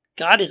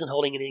 God isn't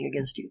holding anything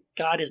against you.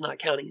 God is not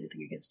counting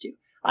anything against you.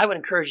 I would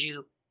encourage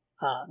you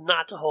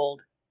not to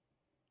hold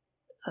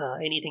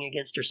anything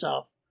against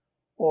yourself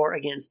or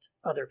against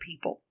other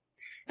people.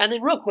 And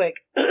then real quick,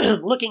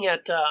 looking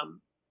at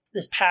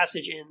this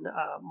passage in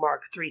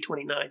Mark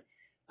 3:29,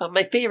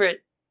 my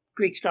favorite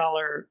Greek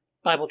scholar,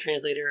 Bible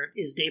translator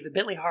is David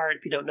Bentley Hart.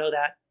 If you don't know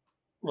that,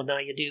 well, now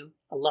you do.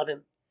 I love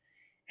him.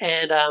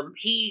 And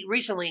he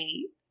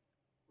recently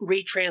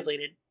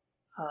retranslated.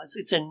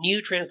 It's a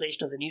new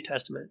translation of the New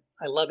Testament.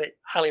 I love it.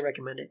 Highly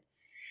recommend it.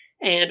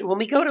 And when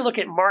we go to look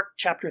at Mark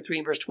chapter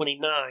 3, verse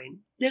 29,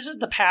 this is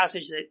the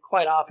passage that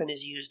quite often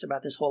is used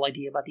about this whole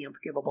idea about the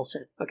unforgivable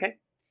sin. Okay?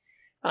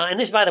 And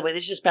this, by the way,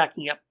 this is just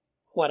backing up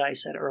what I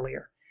said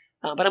earlier.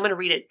 But I'm going to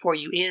read it for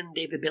you in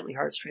David Bentley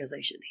Hart's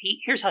translation.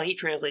 Here's how he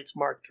translates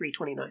Mark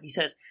 3:29. He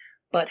says,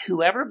 "But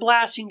whoever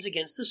blasphemes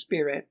against the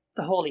Spirit,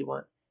 the Holy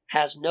One,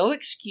 has no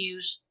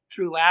excuse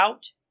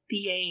throughout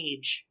the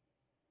age,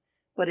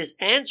 but is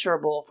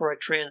answerable for a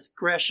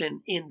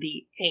transgression in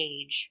the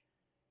age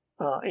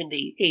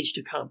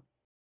to come."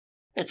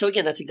 And so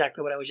again, that's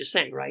exactly what I was just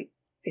saying, right?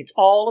 It's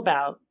all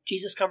about,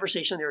 Jesus'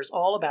 conversation there is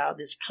all about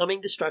this coming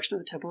destruction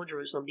of the temple of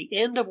Jerusalem, the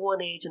end of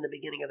one age and the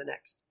beginning of the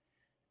next.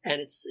 And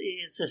it's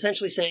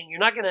essentially saying you're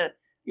not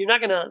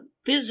gonna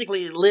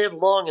physically live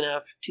long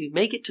enough to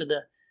make it to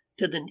the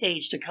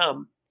age to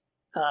come.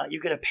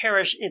 You're gonna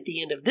perish at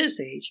the end of this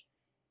age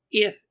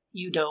if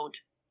you don't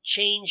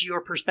change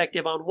your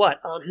perspective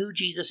on who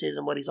Jesus is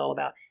and what he's all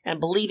about, and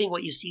believing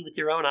what you see with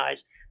your own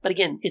eyes. But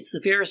again, it's the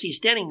Pharisees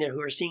standing there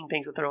who are seeing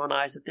things with their own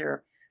eyes that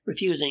they're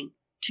refusing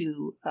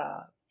to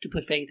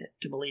put faith in,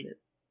 to believe it.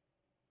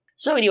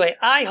 So anyway,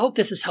 I hope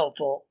this is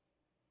helpful.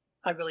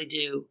 I really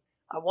do.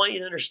 I want you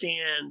to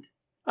understand,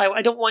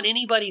 I don't want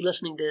anybody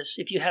listening to this,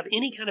 if you have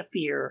any kind of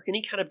fear,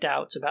 any kind of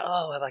doubts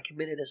about, have I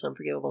committed this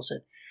unforgivable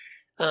sin?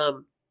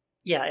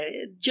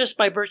 Just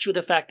by virtue of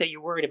the fact that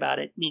you're worried about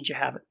it means you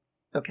haven't.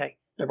 Okay,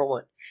 number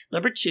one.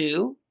 Number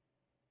two,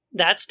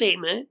 that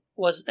statement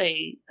was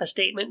a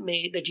statement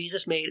that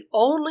Jesus made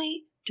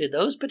only to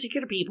those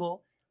particular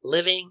people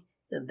living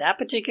in that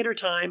particular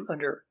time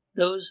under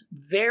those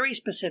very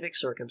specific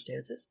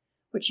circumstances,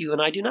 which you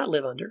and I do not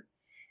live under.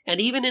 And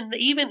even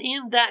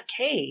in that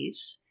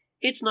case,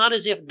 it's not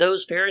as if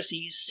those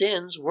Pharisees'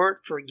 sins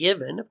weren't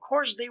forgiven. Of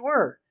course they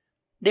were.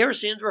 Their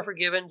sins were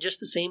forgiven just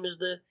the same as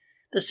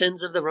the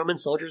sins of the Roman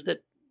soldiers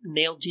that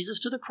nailed Jesus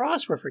to the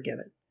cross were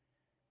forgiven.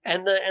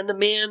 And the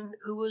man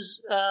who was,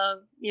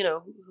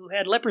 who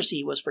had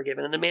leprosy was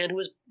forgiven, and the man who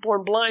was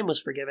born blind was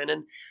forgiven,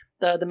 and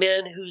the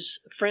man whose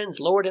friends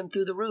lowered him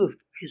through the roof,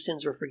 his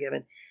sins were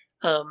forgiven.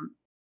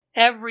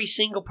 Every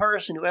single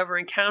person who ever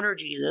encountered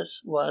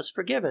Jesus was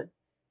forgiven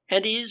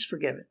and is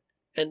forgiven,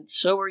 and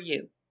so are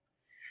you.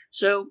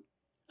 So,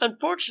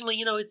 unfortunately,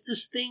 it's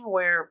this thing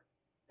where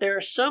there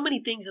are so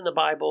many things in the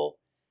Bible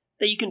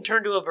that you can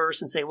turn to a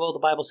verse and say, well, the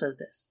Bible says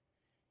this.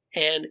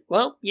 And,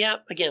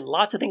 again,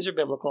 lots of things are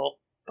biblical,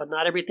 but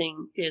not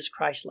everything is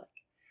Christ-like.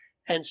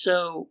 And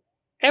so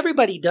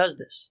everybody does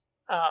this.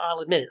 I'll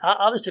admit it.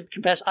 I'll just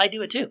confess I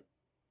do it too.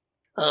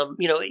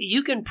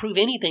 You can prove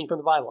anything from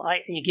the Bible.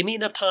 You give me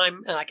enough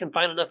time and I can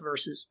find enough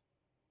verses.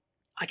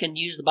 I can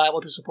use the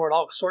Bible to support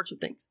all sorts of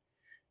things.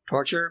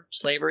 Torture,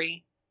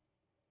 slavery,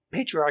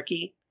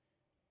 patriarchy,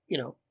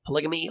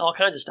 polygamy, all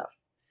kinds of stuff.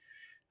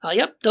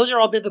 Those are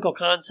all biblical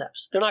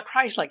concepts. They're not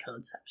Christ-like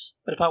concepts.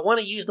 But if I want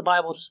to use the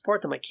Bible to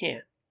support them, I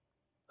can.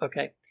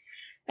 Okay?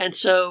 And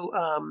so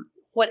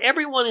what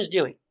everyone is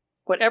doing,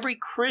 what every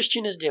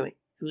Christian is doing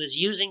who is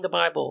using the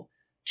Bible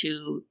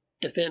to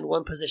defend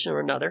one position or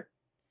another,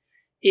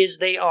 is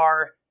they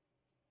are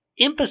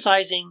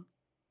emphasizing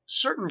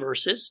certain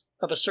verses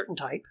of a certain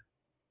type,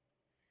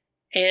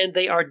 and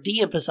they are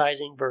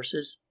de-emphasizing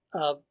verses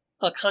of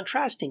a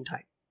contrasting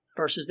type,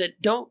 verses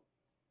that don't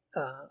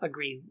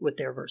agree with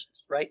their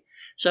verses, right?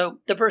 So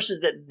the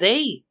verses that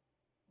they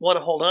want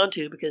to hold on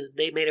to because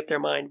they made up their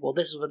mind, well,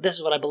 this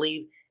is what I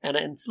believe,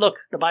 and look,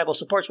 the Bible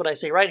supports what I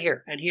say right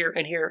here, and here,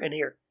 and here, and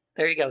here.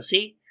 There you go,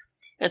 see?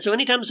 And so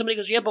anytime somebody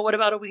goes, but what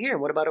about over here,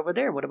 and what about over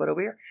there, and what about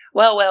over here?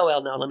 Well,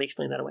 no, let me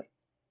explain that away.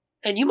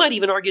 And you might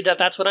even argue that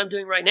that's what I'm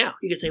doing right now.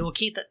 You could say, well,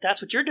 Keith,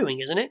 that's what you're doing,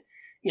 isn't it?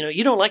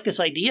 You don't like this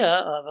idea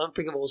of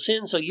unforgivable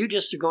sin, so you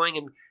just are going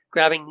and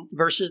grabbing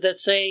verses that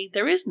say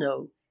there is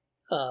no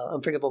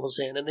unforgivable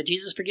sin, and that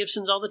Jesus forgives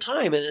sins all the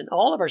time, and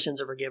all of our sins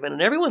are forgiven,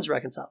 and everyone's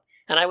reconciled.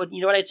 And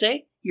you know what I'd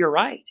say? You're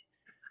right.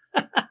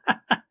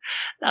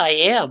 I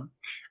am.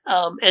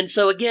 And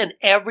so again,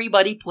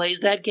 everybody plays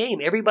that game.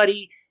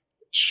 Everybody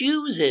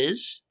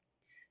chooses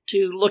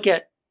to look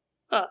at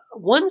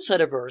one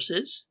set of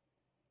verses,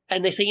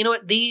 and they say, you know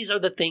what? These are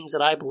the things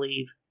that I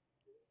believe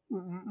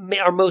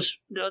are most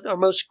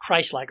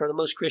Christ-like, or the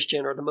most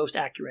Christian, or the most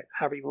accurate,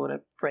 however you want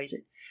to phrase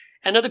it.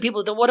 And other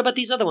people, then what about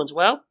these other ones?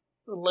 Well,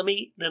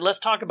 let's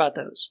talk about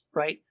those,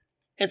 right?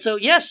 And so,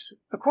 yes,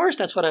 of course,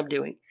 that's what I'm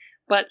doing.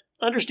 But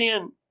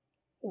understand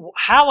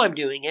how I'm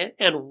doing it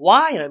and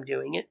why I'm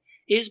doing it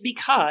is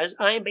because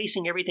I am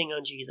basing everything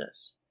on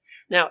Jesus.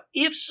 Now,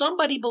 if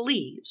somebody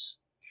believes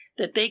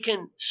that they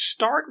can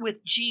start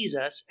with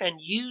Jesus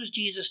and use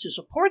Jesus to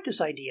support this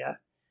idea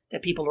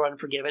that people are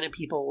unforgiven and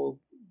people will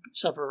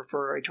suffer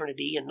for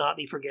eternity and not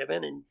be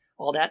forgiven and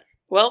all that,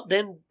 well,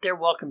 then they're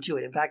welcome to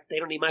it. In fact, they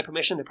don't need my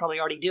permission. They're probably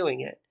already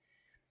doing it.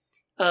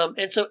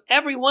 And so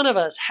every one of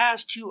us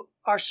has to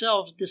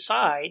ourselves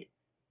decide,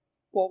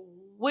 well,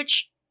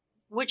 which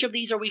of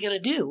these are we going to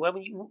do? I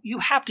mean, you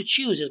have to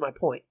choose, is my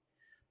point.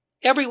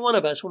 Every one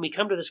of us, when we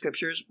come to the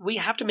scriptures, we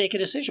have to make a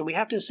decision. We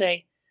have to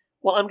say,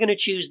 well, I'm going to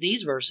choose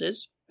these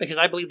verses because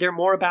I believe they're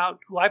more about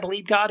who I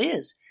believe God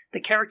is.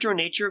 The character and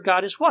nature of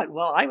God is what?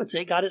 Well, I would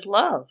say God is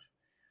love.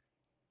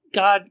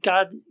 God's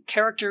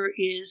character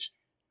is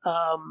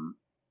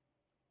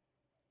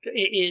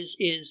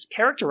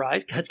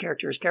characterized. God's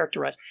character is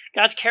characterized.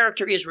 God's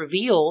character is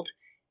revealed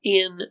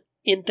in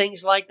in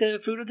things like the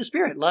fruit of the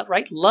Spirit,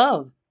 right?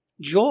 Love,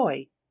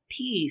 joy,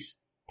 peace,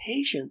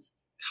 patience,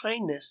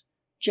 kindness,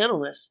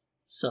 gentleness,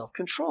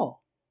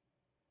 self-control,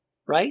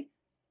 right?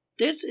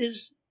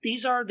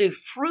 These are the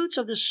fruits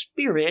of the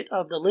Spirit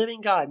of the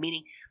living God,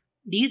 meaning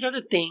these are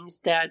the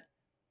things that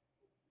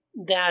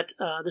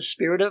the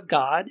Spirit of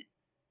God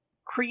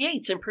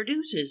creates and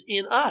produces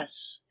in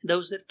us,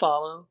 those that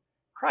follow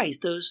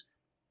Christ, those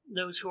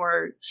who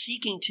are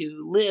seeking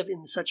to live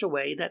in such a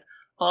way that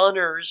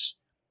honors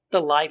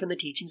the life and the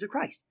teachings of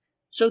Christ.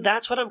 So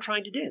that's what I'm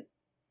trying to do.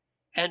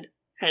 And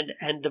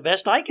the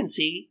best I can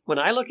see, when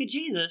I look at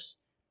Jesus,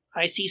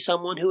 I see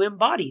someone who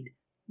embodied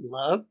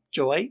love,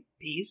 joy,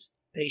 peace,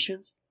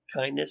 patience,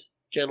 kindness,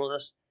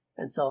 gentleness,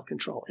 and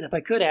self-control. And if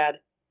I could add,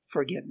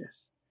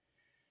 forgiveness.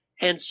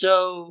 And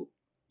so,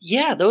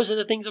 yeah, those are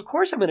the things. Of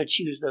course I'm going to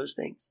choose those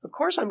things. Of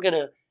course I'm going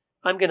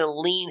to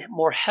lean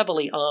more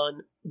heavily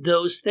on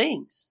those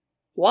things.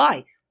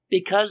 Why?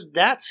 Because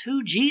that's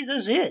who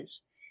Jesus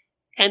is.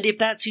 And if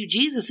that's who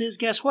Jesus is,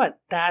 guess what?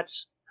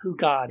 That's who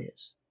God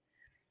is.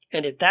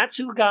 And if that's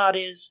who God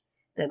is,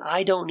 then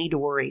I don't need to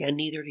worry, and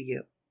neither do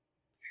you.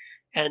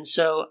 And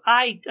so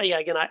I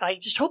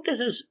just hope this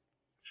is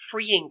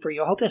freeing for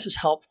you. I hope this is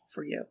helpful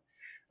for you.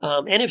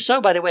 And if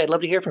so, by the way, I'd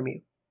love to hear from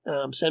you.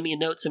 Send me a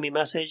note, send me a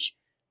message.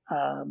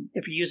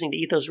 If you're using the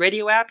Ethos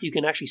Radio app, you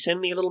can actually send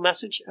me a little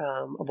message,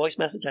 a voice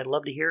message. I'd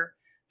love to hear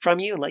from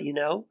you and let you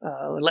know.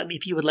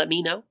 If you would let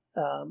me know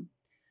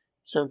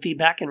some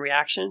feedback and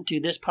reaction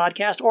to this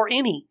podcast or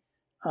any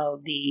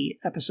of the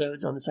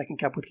episodes on the Second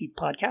Cup with Keith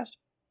podcast.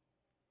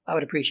 I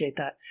would appreciate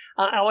that.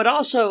 I would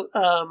also,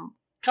 a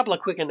couple of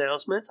quick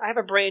announcements. I have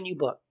a brand new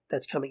book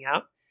that's coming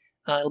out.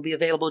 It'll be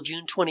available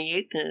June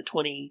 28th,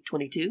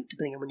 2022,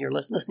 depending on when you're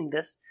listening to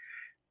this.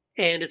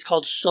 And it's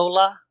called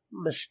Sola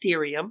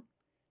Mysterium.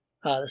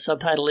 The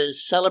subtitle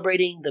is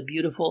Celebrating the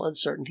Beautiful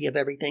Uncertainty of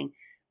Everything.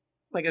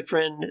 My good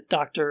friend,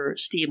 Dr.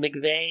 Steve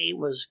McVeigh,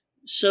 was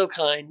so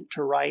kind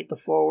to write the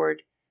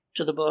foreword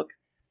to the book.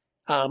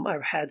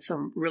 I've had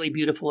some really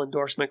beautiful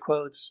endorsement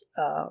quotes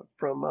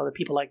from other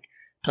people like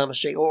Thomas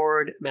J.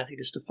 Ord, Matthew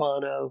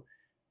DiStefano,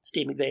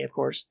 Steve McVeigh, of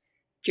course,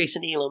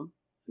 Jason Elam,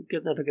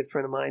 another good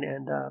friend of mine,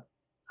 and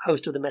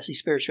host of the Messy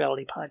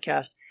Spirituality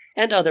podcast,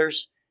 and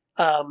others.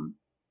 And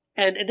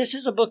this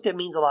is a book that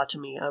means a lot to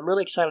me. I'm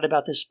really excited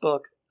about this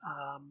book.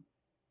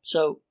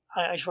 So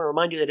I just want to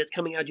remind you that it's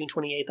coming out June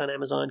 28th on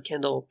Amazon,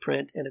 Kindle,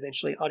 print, and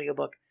eventually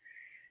audiobook.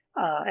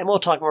 And we'll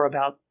talk more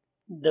about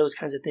those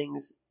kinds of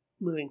things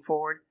moving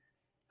forward.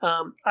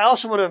 I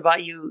also want to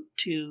invite you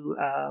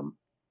to,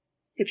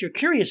 if you're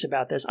curious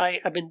about this,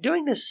 I've been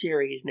doing this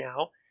series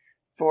now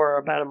for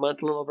about a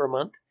month, a little over a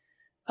month,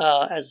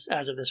 as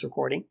of this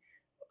recording.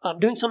 I'm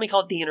doing something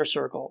called The Inner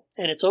Circle,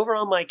 and it's over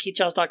on my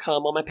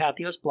KeithGiles.com, on my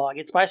Patheos blog.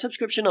 It's by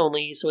subscription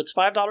only, so it's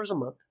 $5 a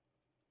month.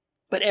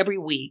 But every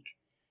week,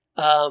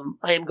 I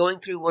am going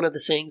through one of the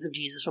sayings of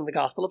Jesus from the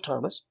Gospel of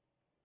Thomas,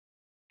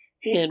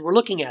 and we're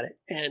looking at it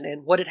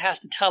and what it has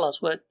to tell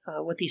us, what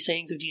these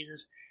sayings of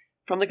Jesus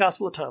from the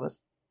Gospel of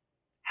Thomas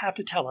have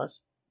to tell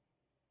us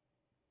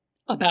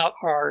about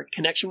our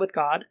connection with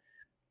God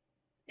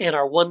and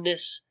our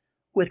oneness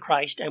with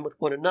Christ and with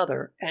one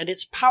another. And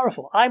it's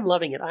powerful. I'm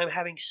loving it. I'm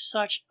having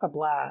such a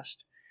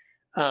blast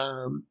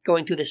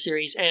going through this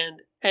series.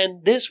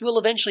 And this will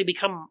eventually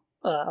become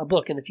a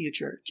book in the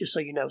future, just so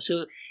you know.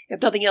 So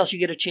if nothing else, you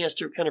get a chance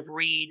to kind of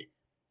read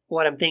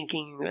what I'm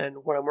thinking and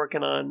what I'm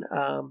working on,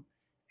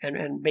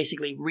 and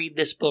basically read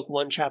this book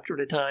one chapter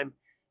at a time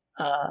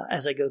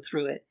as I go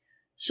through it.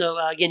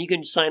 So again, you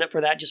can sign up for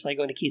that just by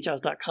going to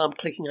KeithGiles.com,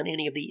 clicking on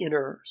any of the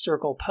Inner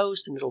Circle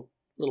posts, and it'll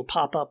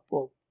pop up.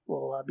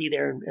 Will be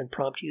there and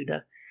prompt you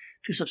to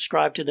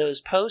subscribe to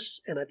those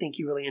posts. And I think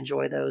you really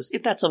enjoy those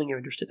if that's something you're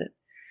interested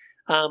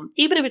in.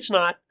 Even if it's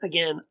not,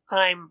 again,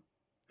 I'm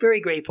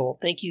very grateful.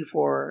 Thank you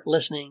for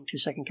listening to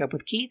Second Cup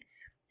with Keith.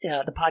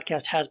 The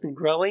podcast has been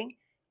growing.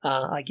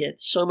 I get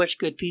so much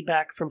good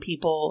feedback from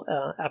people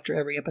after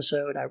every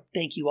episode. I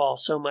thank you all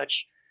so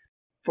much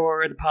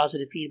for the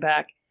positive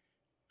feedback.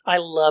 I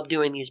love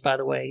doing these, by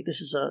the way.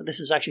 This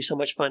is actually so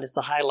much fun. It's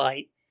the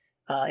highlight.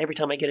 Every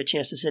time I get a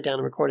chance to sit down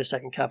and record a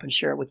Second Cup and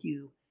share it with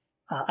you.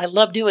 I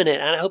love doing it,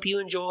 and I hope you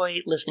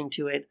enjoy listening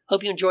to it.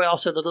 Hope you enjoy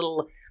also the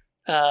little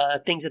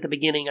things at the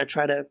beginning. I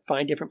try to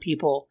find different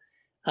people,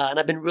 and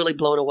I've been really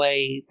blown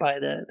away by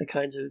the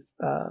kinds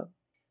of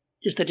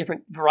just the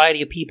different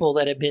variety of people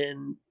that have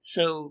been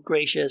so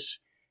gracious,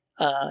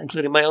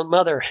 including my own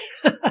mother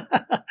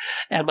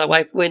and my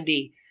wife,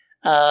 Wendy,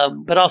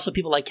 but also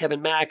people like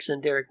Kevin Max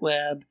and Derek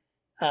Webb,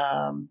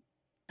 and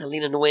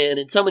Lena Nguyen,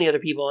 and so many other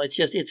people.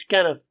 It's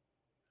kind of,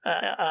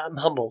 I'm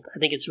humbled. I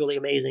think it's really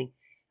amazing.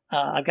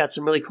 I've got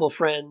some really cool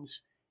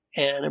friends,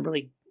 and I'm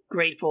really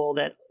grateful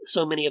that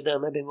so many of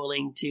them have been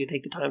willing to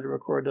take the time to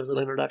record those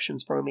little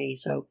introductions for me.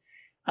 So,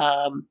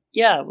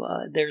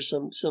 there's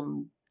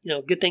some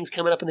good things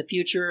coming up in the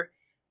future.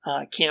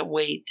 Can't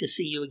wait to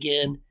see you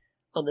again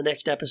on the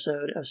next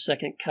episode of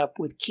Second Cup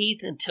with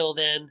Keith. Until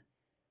then,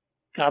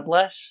 God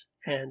bless,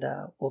 and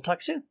we'll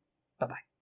talk soon. Bye-bye.